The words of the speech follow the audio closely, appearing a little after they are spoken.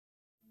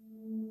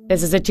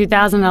This is a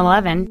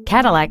 2011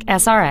 Cadillac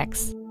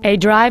SRX, a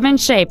drive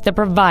and shape that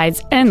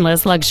provides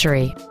endless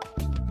luxury.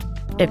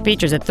 It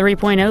features a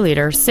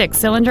 3.0-liter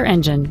six-cylinder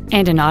engine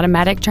and an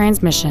automatic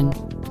transmission.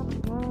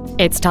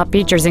 Its top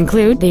features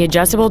include the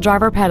adjustable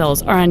driver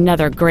pedals are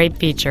another great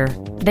feature.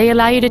 They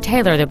allow you to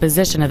tailor the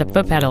position of the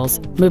foot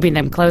pedals, moving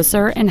them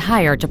closer and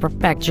higher to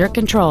perfect your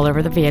control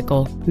over the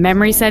vehicle.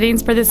 Memory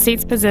settings for the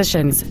seat's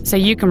positions, so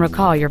you can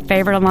recall your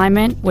favorite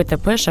alignment with the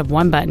push of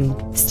one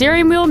button.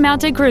 Steering wheel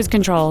mounted cruise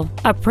control,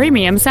 a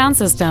premium sound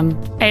system,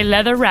 a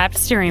leather-wrapped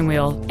steering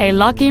wheel, a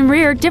locking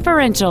rear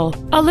differential,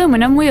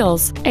 aluminum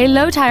wheels, a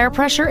low tire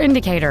pressure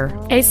indicator,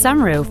 a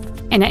sunroof,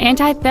 and an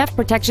anti-theft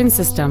protection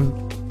system.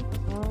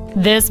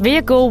 This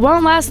vehicle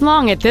won't last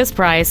long at this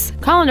price.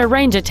 Call and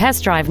arrange a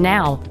test drive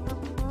now.